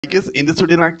I guess in this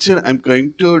video lecture, I'm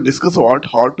going to discuss about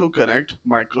how to connect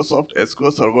Microsoft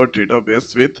SQL Server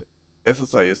database with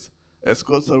SSIS,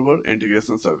 SQL Server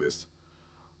Integration Service.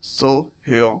 So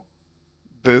here,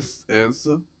 this is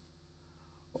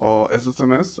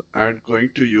SSMS and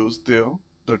going to use the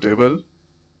table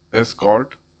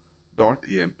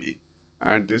escort.emp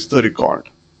and this the record.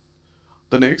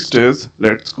 The next is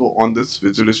let's go on this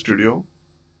Visual Studio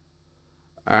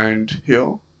and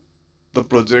here the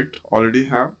project already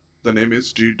have the name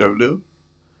is DW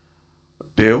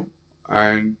Dev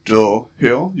and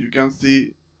here you can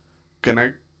see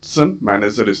connection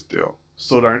manager is there.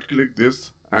 So right click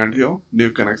this and here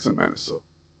new connection manager.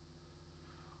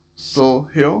 So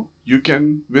here you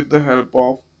can with the help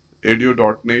of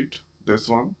ADO.NET this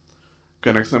one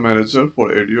connection manager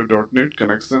for ADO.NET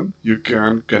connection you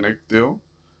can connect there.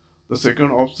 The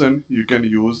second option you can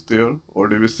use there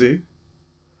ODBC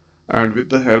and with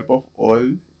the help of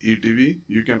all ETV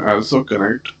you can also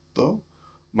connect the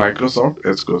Microsoft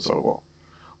SQL Server.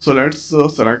 So let's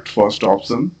select first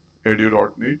option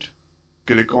edu.net,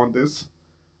 click on this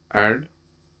and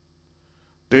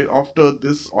then after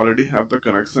this already have the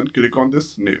connection, click on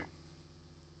this new.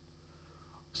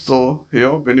 So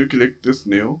here when you click this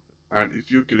new and if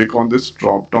you click on this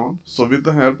drop down, so with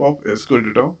the help of SQL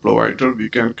data provider we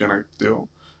can connect there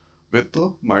with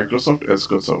the Microsoft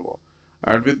SQL Server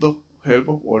and with the help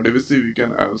of ODBC we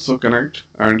can also connect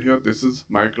and here this is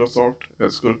Microsoft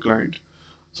SQL client.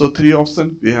 So three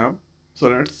options we have. So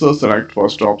let's select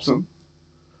first option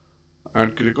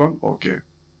and click on OK.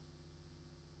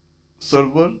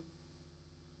 Server.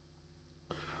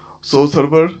 So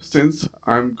server, since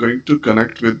I'm going to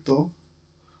connect with the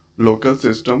local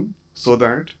system so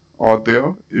that or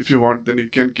there if you want then you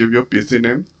can give your PC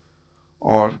name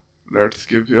or let's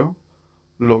give here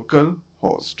local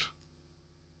host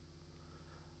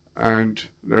and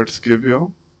let's give here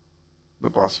the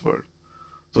password.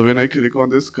 So when I click on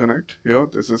this connect here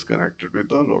this is connected with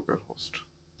the local host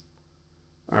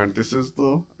and this is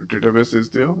the database is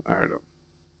there add.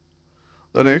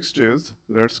 The next is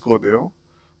let's go there.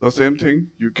 The same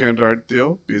thing you can write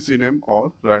there PC name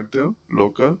or write there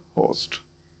local host.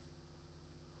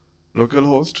 Local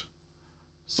host.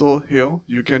 So here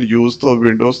you can use the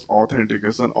Windows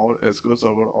authentication or SQL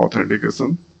Server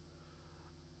authentication.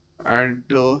 And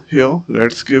here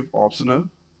let's give optional.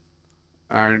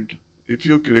 And if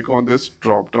you click on this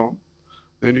drop down,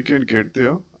 then you can get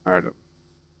there add.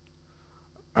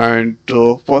 And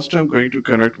first I'm going to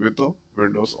connect with the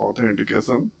Windows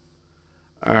authentication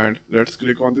and let's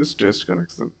click on this test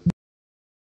connection.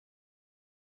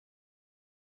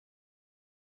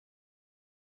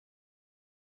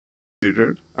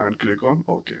 And click on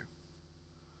OK.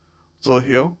 So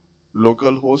here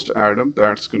localhost Adam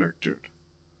that's connected.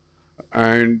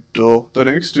 And the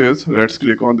next is let's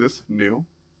click on this new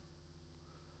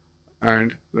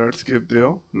and let's give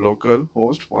there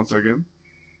localhost once again.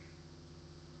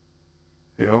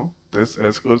 Here this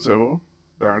SQL Server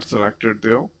that's selected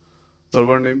there.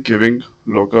 Server name giving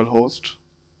localhost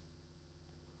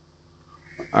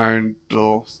and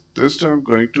this time I'm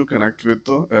going to connect with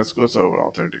the SQL Server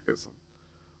authentication.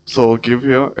 So give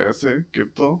here SA,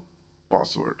 give the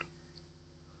password.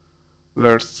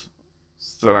 Let's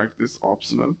select this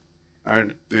optional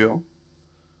and there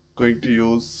going to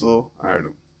use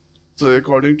add. So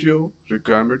according to your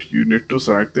requirement you need to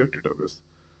select the database.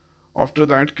 After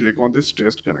that click on this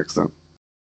test connection.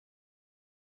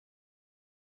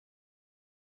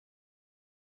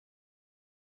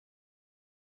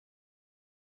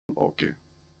 Okay.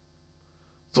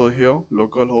 So here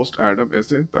localhost Adam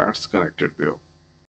SA that's connected there.